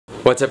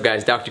What's up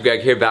guys, Dr.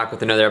 Greg here, back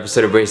with another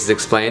episode of Braces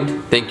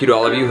Explained. Thank you to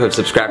all of you who have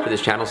subscribed to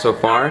this channel so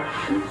far.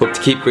 Hope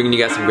to keep bringing you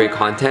guys some great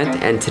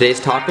content, and today's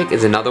topic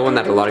is another one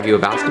that a lot of you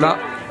have asked about,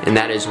 and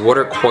that is what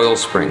are coil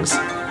springs.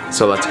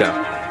 So let's go.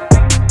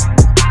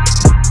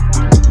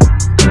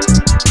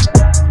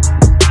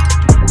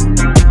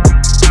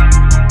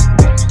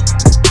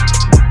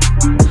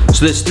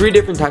 So there's three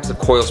different types of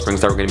coil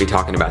springs that we're going to be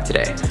talking about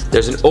today.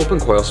 There's an open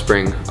coil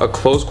spring, a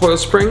closed coil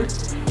spring,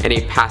 and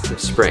a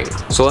passive spring.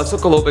 So let's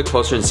look a little bit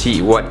closer and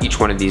see what each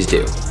one of these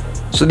do.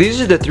 So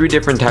these are the three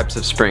different types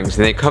of springs,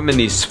 and they come in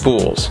these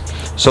spools.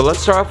 So let's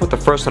start off with the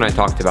first one I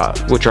talked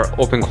about, which are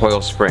open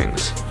coil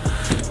springs.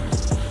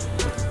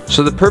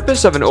 So the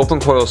purpose of an open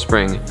coil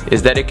spring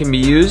is that it can be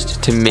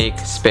used to make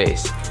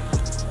space.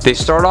 They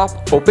start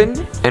off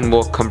open and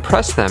we'll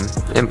compress them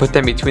and put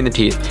them between the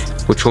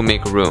teeth, which will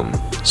make room.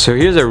 So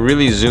here's a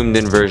really zoomed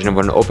in version of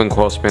what an open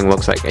coil spring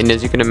looks like. And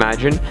as you can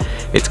imagine,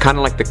 it's kind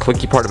of like the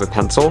clicky part of a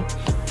pencil.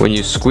 When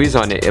you squeeze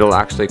on it, it'll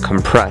actually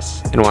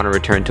compress and want to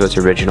return to its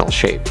original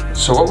shape.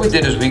 So what we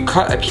did is we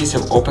cut a piece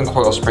of open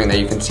coil spring that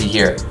you can see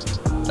here,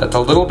 that's a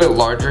little bit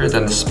larger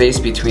than the space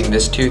between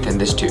this tooth and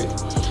this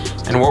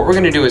tooth. And what we're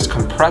going to do is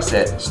compress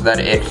it so that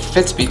it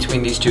fits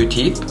between these two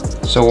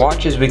teeth. So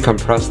watch as we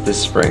compress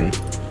this spring.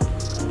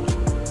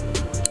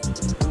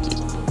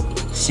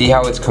 See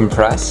how it's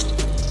compressed?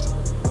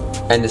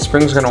 And the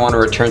spring's going to want to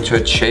return to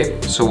its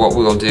shape, so what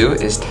we will do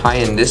is tie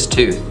in this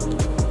tooth.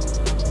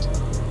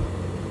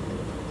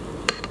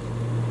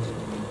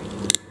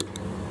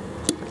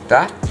 Like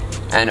that.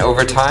 And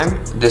over time,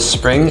 this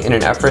spring, in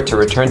an effort to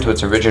return to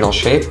its original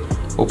shape,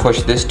 will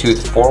push this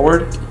tooth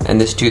forward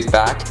and this tooth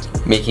back,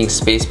 making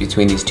space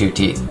between these two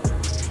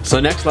teeth.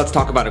 So next, let's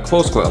talk about a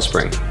closed coil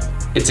spring.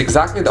 It's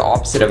exactly the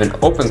opposite of an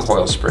open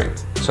coil spring.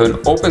 So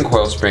an open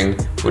coil spring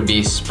would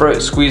be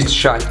squeezed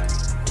shut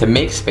to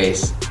make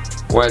space,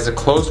 whereas a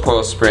closed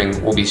coil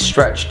spring will be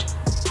stretched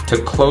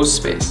to close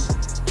space.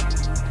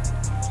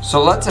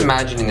 So let's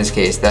imagine in this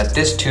case that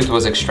this tooth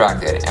was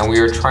extracted and we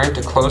were trying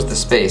to close the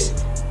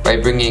space by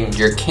bringing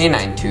your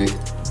canine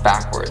tooth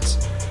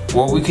backwards.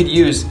 What we could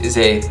use is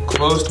a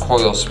closed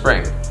coil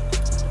spring.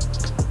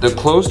 The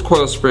closed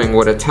coil spring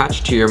would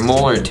attach to your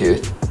molar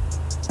tooth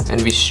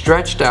and be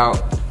stretched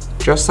out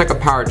just like a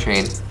power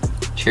chain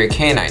to your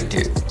canine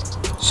tooth.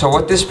 So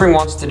what this spring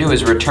wants to do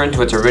is return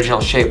to its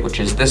original shape, which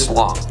is this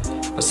long.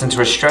 But since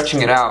we're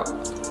stretching it out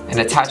and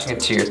attaching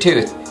it to your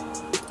tooth,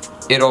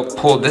 it'll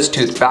pull this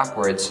tooth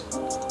backwards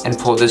and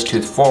pull this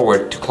tooth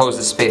forward to close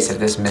the space of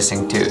this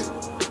missing tooth.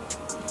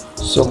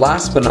 So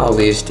last but not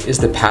least is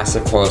the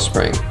passive coil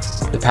spring.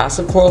 The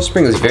passive coil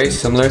spring is very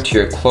similar to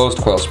your closed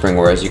coil spring,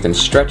 whereas you can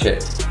stretch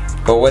it,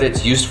 but what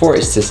it's used for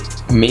is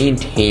to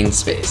maintain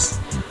space.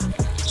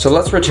 So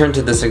let's return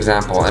to this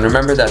example and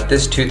remember that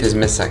this tooth is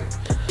missing.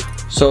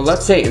 So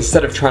let's say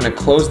instead of trying to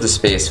close the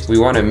space, we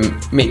want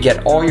to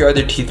get all your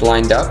other teeth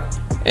lined up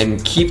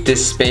and keep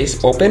this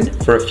space open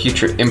for a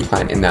future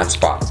implant in that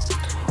spot.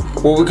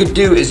 What we could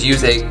do is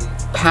use a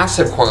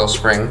passive coil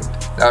spring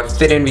that would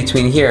fit in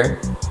between here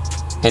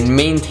and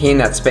maintain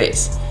that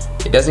space.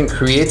 It doesn't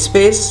create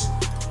space,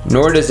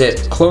 nor does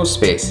it close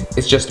space.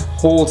 It just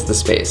holds the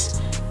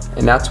space.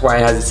 And that's why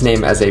it has its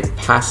name as a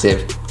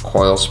passive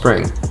coil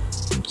spring.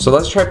 So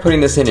let's try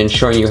putting this in and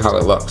showing you how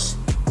it looks.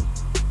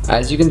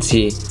 As you can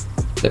see,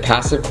 the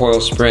passive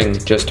coil spring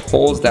just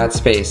holds that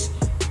space.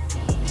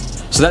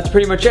 So that's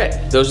pretty much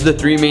it. Those are the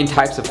three main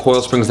types of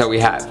coil springs that we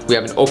have. We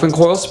have an open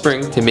coil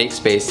spring to make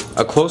space,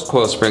 a closed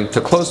coil spring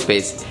to close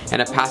space,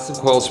 and a passive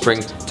coil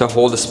spring to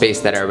hold a space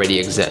that already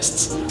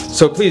exists.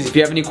 So please, if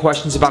you have any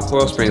questions about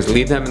coil springs,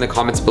 leave them in the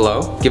comments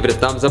below. Give it a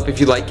thumbs up if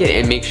you like it,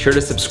 and make sure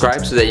to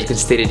subscribe so that you can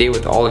stay to date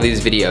with all of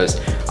these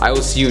videos. I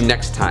will see you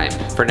next time.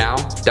 For now,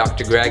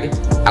 Dr. Greg,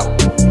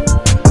 out.